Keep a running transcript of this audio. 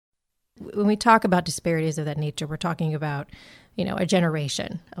When we talk about disparities of that nature, we're talking about, a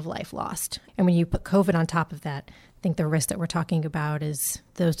generation of life lost. And when you put COVID on top of that, I think the risk that we're talking about is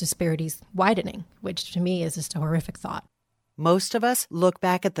those disparities widening, which to me is just a horrific thought. Most of us look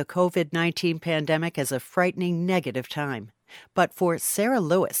back at the COVID-19 pandemic as a frightening negative time. But for Sarah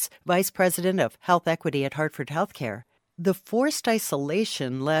Lewis, Vice President of Health Equity at Hartford Healthcare, the forced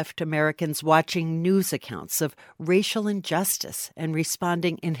isolation left Americans watching news accounts of racial injustice and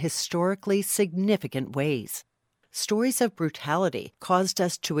responding in historically significant ways. Stories of brutality caused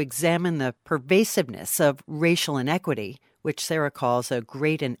us to examine the pervasiveness of racial inequity, which Sarah calls a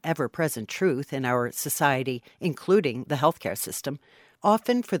great and ever-present truth in our society, including the healthcare system,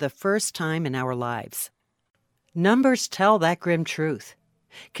 often for the first time in our lives. Numbers tell that grim truth.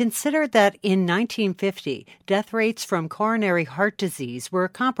 Consider that in 1950, death rates from coronary heart disease were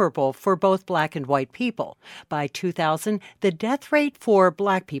comparable for both Black and white people. By 2000, the death rate for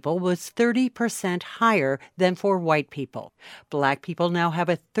Black people was 30% higher than for white people. Black people now have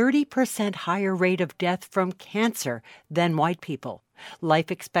a 30% higher rate of death from cancer than white people.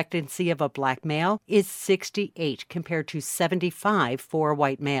 Life expectancy of a Black male is 68 compared to 75 for a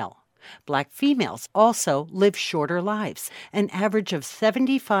white male. Black females also live shorter lives, an average of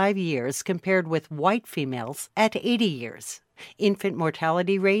 75 years compared with white females at 80 years. Infant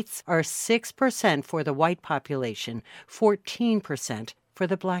mortality rates are 6% for the white population, 14% for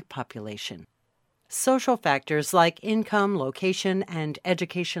the Black population. Social factors like income, location, and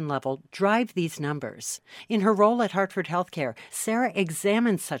education level drive these numbers. In her role at Hartford Healthcare, Sarah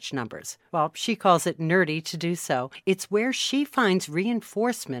examines such numbers. Well, she calls it nerdy to do so. It's where she finds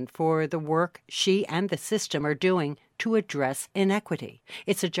reinforcement for the work she and the system are doing to address inequity.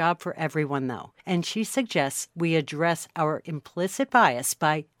 It's a job for everyone, though, and she suggests we address our implicit bias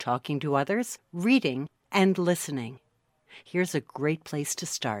by talking to others, reading, and listening. Here's a great place to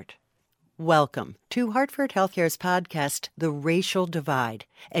start. Welcome to Hartford Healthcare's podcast, The Racial Divide,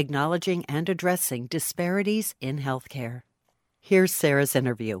 acknowledging and addressing disparities in healthcare. Here's Sarah's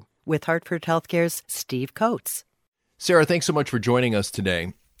interview with Hartford Healthcare's Steve Coates. Sarah, thanks so much for joining us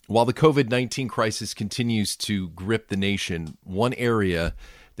today. While the COVID-19 crisis continues to grip the nation, one area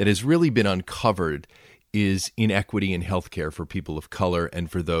that has really been uncovered is inequity in healthcare for people of color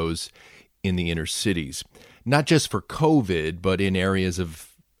and for those in the inner cities. Not just for COVID, but in areas of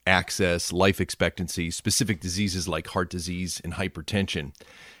access, life expectancy, specific diseases like heart disease and hypertension.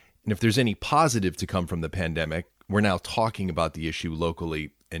 And if there's any positive to come from the pandemic, we're now talking about the issue locally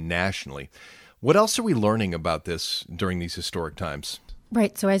and nationally. What else are we learning about this during these historic times?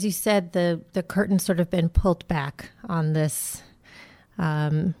 Right. So as you said, the curtain's sort of been pulled back on this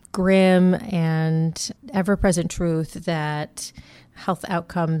grim and ever-present truth that health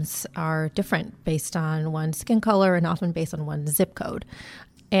outcomes are different based on one's skin color and often based on one's zip code.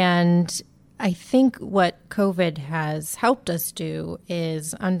 And I think what COVID has helped us do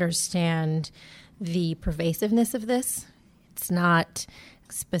is understand the pervasiveness of this. It's not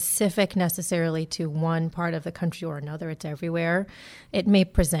specific necessarily to one part of the country or another. It's everywhere. It may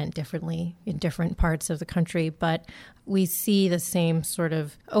present differently in different parts of the country, but we see the same sort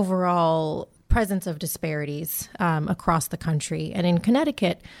of overall presence of disparities across the country. And in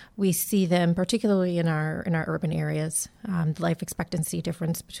Connecticut, we see them particularly in our urban areas. The life expectancy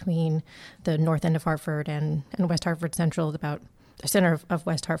difference between the north end of Hartford and West Hartford Central, the center of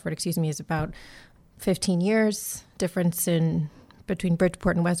West Hartford, is about 15 years. Difference between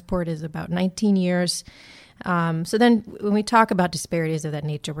Bridgeport and Westport is about 19 years. So then when we talk about disparities of that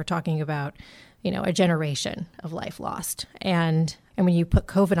nature, we're talking about, a generation of life lost. And when you put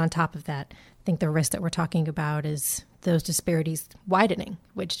COVID on top of that, I think the risk that we're talking about is those disparities widening,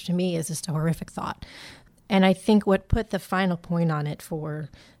 which to me is just a horrific thought. And I think what put the final point on it for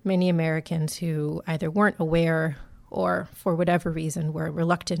many Americans who either weren't aware or for whatever reason were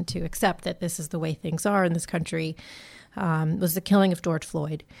reluctant to accept that this is the way things are in this country was the killing of George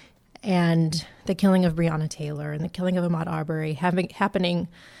Floyd and the killing of Breonna Taylor and the killing of Ahmaud Arbery happening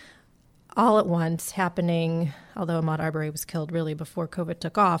all at once, although Ahmaud Arbery was killed really before COVID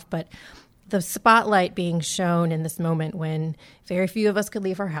took off, but the spotlight being shown in this moment when very few of us could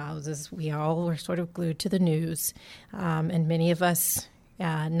leave our houses. We all were sort of glued to the news. And many of us,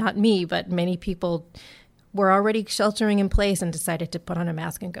 not me, but many people were already sheltering in place and decided to put on a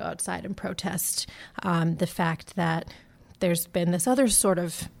mask and go outside and protest the fact that there's been this other sort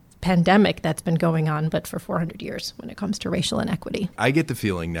of pandemic that's been going on, but for 400 years when it comes to racial inequity. I get the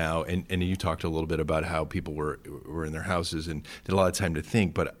feeling now, and you talked a little bit about how people were in their houses and did a lot of time to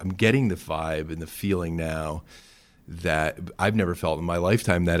think, but I'm getting the vibe and the feeling now that I've never felt in my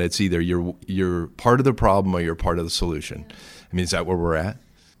lifetime, that it's either you're part of the problem or you're part of the solution. I mean, is that where we're at?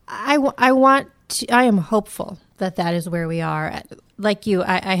 I am hopeful that is where we are. Like you,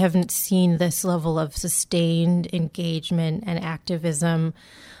 I haven't seen this level of sustained engagement and activism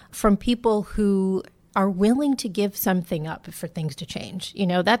from people who are willing to give something up for things to change.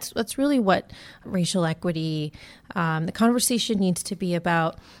 That's really what racial equity, the conversation needs to be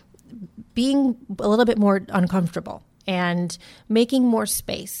about, being a little bit more uncomfortable and making more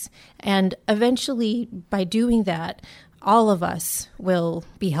space. And eventually, by doing that, all of us will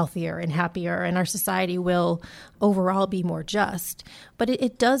be healthier and happier, and our society will overall be more just. But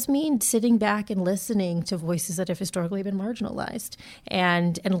it does mean sitting back and listening to voices that have historically been marginalized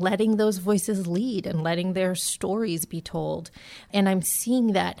and letting those voices lead and letting their stories be told. And I'm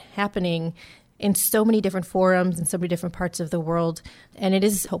seeing that happening in so many different forums in so many different parts of the world, and it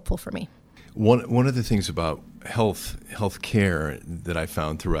is hopeful for me. One of the things about health care that I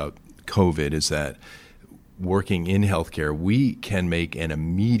found throughout COVID is that working in healthcare, we can make an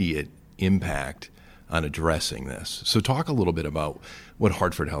immediate impact on addressing this. So talk a little bit about what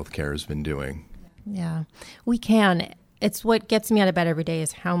Hartford Healthcare has been doing. Yeah, we can. It's what gets me out of bed every day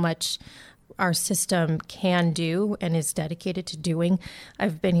is how much our system can do and is dedicated to doing.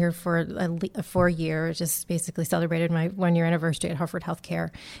 I've been here for 4 years, just basically celebrated my 1-year anniversary at Hartford Healthcare.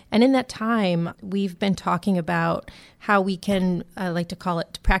 And in that time, we've been talking about how we can, I like to call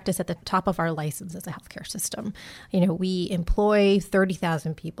it, practice at the top of our license as a healthcare system. We employ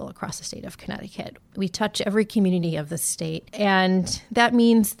 30,000 people across the state of Connecticut. We touch every community of the state. And that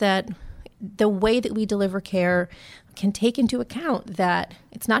means that the way that we deliver care can take into account that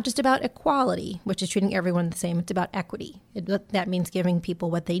it's not just about equality, which is treating everyone the same. It's about equity. That means giving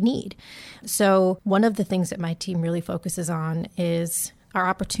people what they need. So one of the things that my team really focuses on is our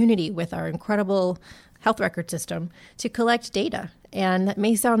opportunity with our incredible health record system to collect data. And that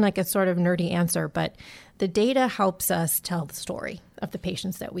may sound like a sort of nerdy answer, but the data helps us tell the story of the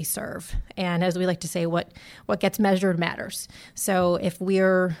patients that we serve. And as we like to say, what gets measured matters. So if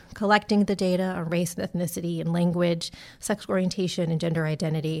we're collecting the data on race, ethnicity, and language, sex orientation, and gender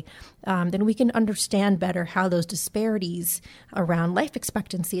identity, then we can understand better how those disparities around life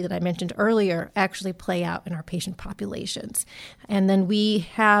expectancy that I mentioned earlier actually play out in our patient populations. And then we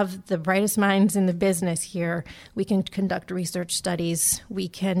have the brightest minds in the business here. We can conduct research studies. We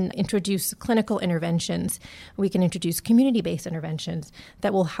can introduce clinical interventions. We can introduce community-based interventions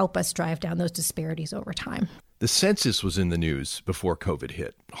that will help us drive down those disparities over time. The census was in the news before COVID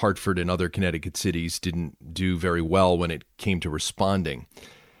hit. Hartford and other Connecticut cities didn't do very well when it came to responding.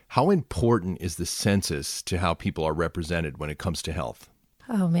 How important is the census to how people are represented when it comes to health?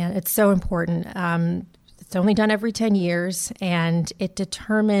 Oh, man, it's so important. It's only done every 10 years, and it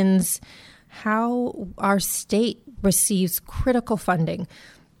determines how our state receives critical funding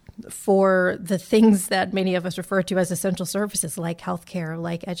for the things that many of us refer to as essential services, like healthcare,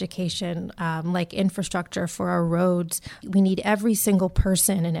 like education, like infrastructure for our roads. We need every single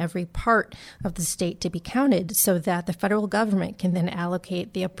person in every part of the state to be counted so that the federal government can then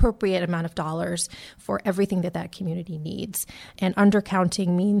allocate the appropriate amount of dollars for everything that community needs. And undercounting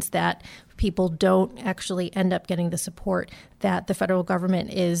means that people don't actually end up getting the support that the federal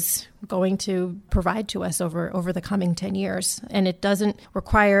government is going to provide to us over the coming 10 years. And it doesn't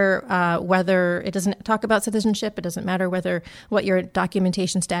require it doesn't talk about citizenship. It doesn't matter what your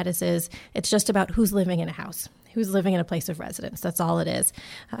documentation status is. It's just about who's living in a house, who's living in a place of residence. That's all it is.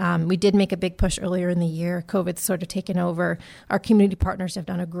 We did make a big push earlier in the year. COVID's sort of taken over. Our community partners have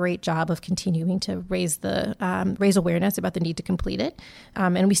done a great job of continuing to raise awareness about the need to complete it.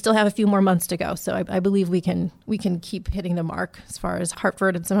 And we still have a few more months to go. So I believe we can keep hitting the mark as far as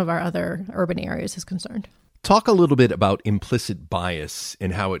Hartford and some of our other urban areas is concerned. Talk a little bit about implicit bias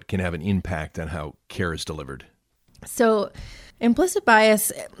and how it can have an impact on how care is delivered. So implicit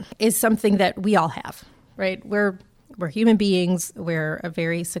bias is something that we all have, right? We're human beings. We're a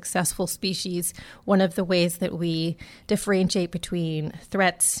very successful species. One of the ways that we differentiate between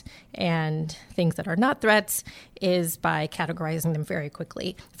threats and things that are not threats is by categorizing them very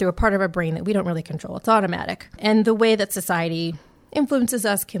quickly through a part of our brain that we don't really control. It's automatic. And the way that society influences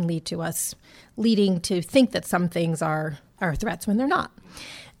us can lead to us leading to think that some things are threats when they're not.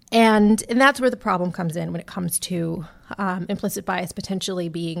 And that's where the problem comes in when it comes to implicit bias potentially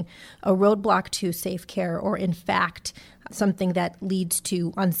being a roadblock to safe care, or in fact, something that leads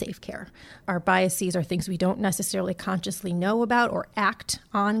to unsafe care. Our biases are things we don't necessarily consciously know about or act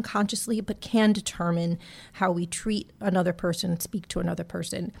on consciously, but can determine how we treat another person, speak to another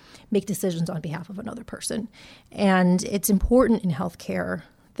person, make decisions on behalf of another person. And it's important in healthcare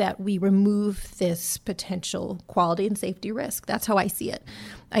that we remove this potential quality and safety risk. That's how I see it.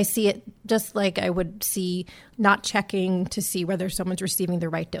 I see it just like I would see not checking to see whether someone's receiving the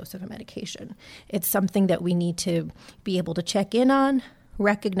right dose of a medication. It's something that we need to be able to check in on,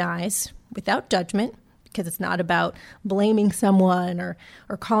 recognize without judgment, because it's not about blaming someone or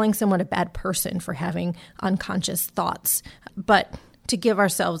calling someone a bad person for having unconscious thoughts, but to give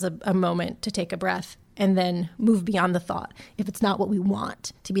ourselves a moment to take a breath and then move beyond the thought if it's not what we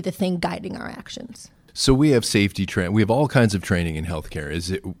want to be the thing guiding our actions. So we have safety training. We have all kinds of training in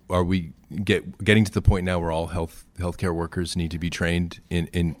healthcare. Are we getting to the point now where all healthcare workers need to be trained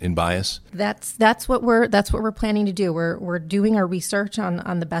in bias? That's what we're planning to do. We're doing our research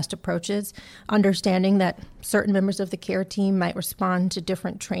on the best approaches, understanding that certain members of the care team might respond to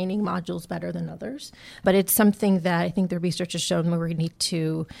different training modules better than others. But it's something that I think the research has shown we need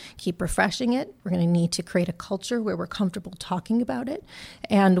to keep refreshing it. We're going to need to create a culture where we're comfortable talking about it,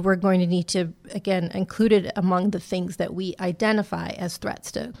 and we're going to need to again include it among the things that we identify as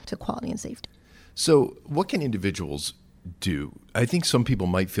threats to quality and safety. So what can individuals do? I think some people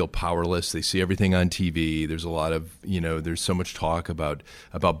might feel powerless. They see everything on TV. There's a lot of, there's so much talk about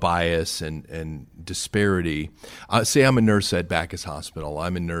bias and disparity. Say I'm a nurse at Bacchus Hospital.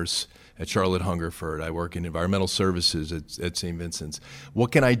 I'm a nurse at Charlotte Hungerford. I work in environmental services at St. Vincent's.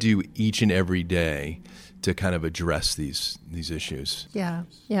 What can I do each and every day to kind of address these issues?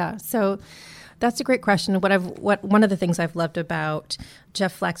 Yeah. So that's a great question. One of the things I've loved about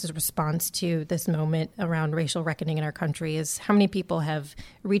Jeff Flax's response to this moment around racial reckoning in our country is how many people have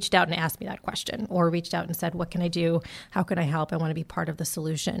reached out and asked me that question, or reached out and said, what can I do? How can I help? I want to be part of the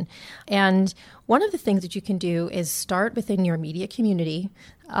solution. And one of the things that you can do is start within your immediate community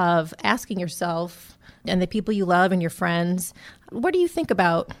of asking yourself and the people you love and your friends, what do you think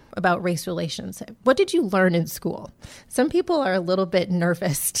about race relations? What did you learn in school? Some people are a little bit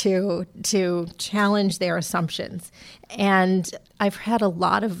nervous to challenge their assumptions. And I've had a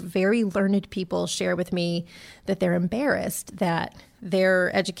lot of very learned people share with me that they're embarrassed that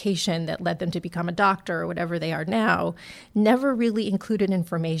their education that led them to become a doctor or whatever they are now never really included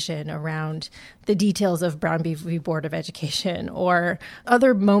information around the details of Brown v. Board of Education or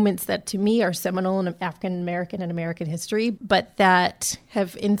other moments that to me are seminal in African American and American history, but that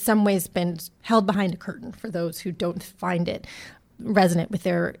have in some ways been held behind a curtain for those who don't find it resonant with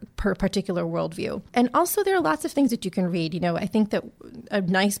their particular worldview. And also there are lots of things that you can read. I think that a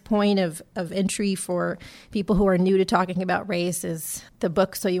nice point of entry for people who are new to talking about race is the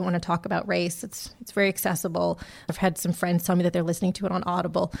book So You Want to Talk About Race. It's very accessible. I've had some friends tell me that they're listening to it on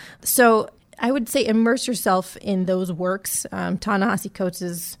Audible. So I would say immerse yourself in those works. Ta-Nehisi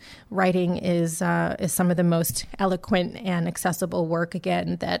Coates' writing is some of the most eloquent and accessible work,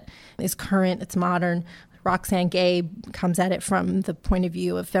 again, that is current, it's modern. Roxane Gay comes at it from the point of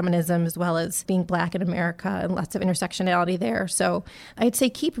view of feminism as well as being Black in America, and lots of intersectionality there. So I'd say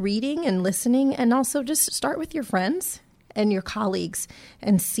keep reading and listening, and also just start with your friends and your colleagues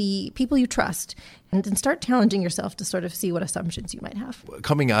and see people you trust, and then start challenging yourself to sort of see what assumptions you might have.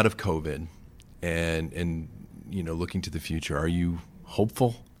 Coming out of COVID and looking to the future, are you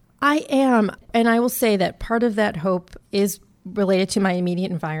hopeful? I am, and I will say that part of that hope is related to my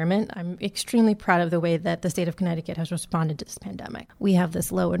immediate environment. I'm extremely proud of the way that the state of Connecticut has responded to this pandemic. We have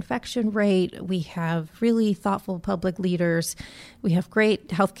this low infection rate. We have really thoughtful public leaders. We have great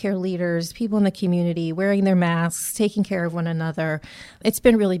healthcare leaders, people in the community wearing their masks, taking care of one another. It's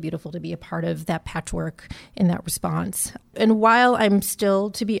been really beautiful to be a part of that patchwork in that response. And while I'm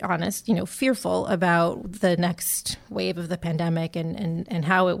still, to be honest, fearful about the next wave of the pandemic and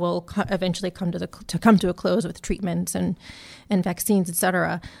how it will eventually come to a close with treatments and vaccines, et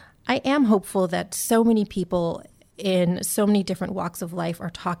cetera, I am hopeful that so many people in so many different walks of life are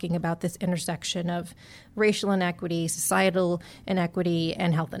talking about this intersection of racial inequity, societal inequity,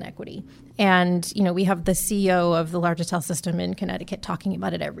 and health inequity. And, we have the CEO of the largest health system in Connecticut talking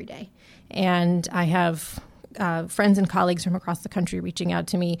about it every day. And I have friends and colleagues from across the country reaching out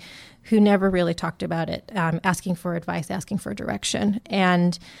to me who never really talked about it, asking for advice, asking for direction.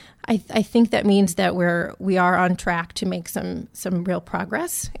 And I think that means that we are on track to make some real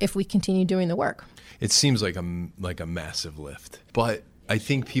progress if we continue doing the work. It seems like a massive lift, but I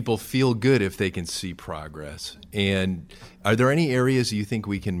think people feel good if they can see progress. And are there any areas you think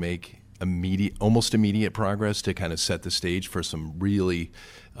we can make almost immediate progress to kind of set the stage for some really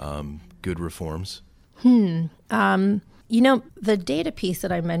good reforms? The data piece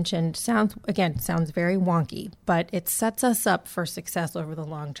that I mentioned sounds very wonky, but it sets us up for success over the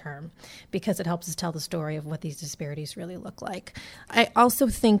long term because it helps us tell the story of what these disparities really look like. I also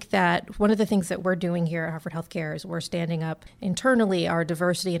think that one of the things that we're doing here at Hartford Healthcare is we're standing up internally our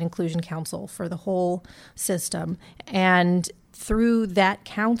Diversity and Inclusion Council for the whole system. And through that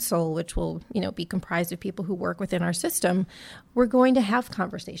council, which will, be comprised of people who work within our system, we're going to have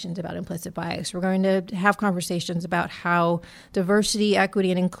conversations about implicit bias. We're going to have conversations about how diversity,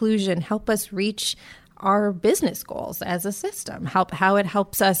 equity, and inclusion help us reach our business goals as a system, how it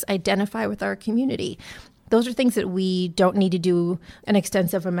helps us identify with our community. Those are things that we don't need to do an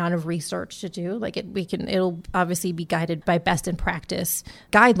extensive amount of research to do. It'll obviously be guided by best in practice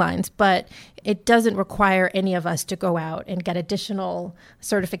guidelines, but it doesn't require any of us to go out and get additional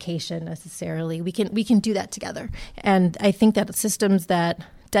certification necessarily. We can do that together. And I think that systems that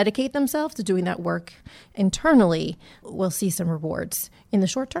dedicate themselves to doing that work internally will see some rewards in the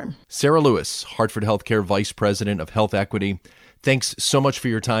short term. Sarah Lewis, Hartford Healthcare Vice President of Health Equity. Thanks so much for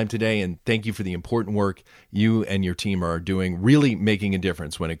your time today, and thank you for the important work you and your team are doing, really making a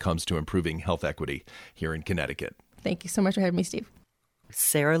difference when it comes to improving health equity here in Connecticut. Thank you so much for having me, Steve.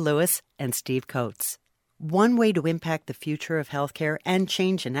 Sarah Lewis and Steve Coates. One way to impact the future of healthcare and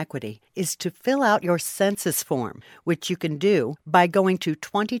change inequity is to fill out your census form, which you can do by going to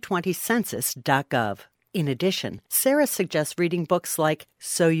 2020census.gov. In addition, Sarah suggests reading books like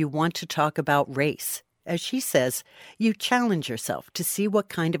So You Want to Talk About Race. As she says, you challenge yourself to see what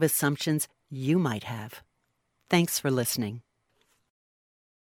kind of assumptions you might have. Thanks for listening.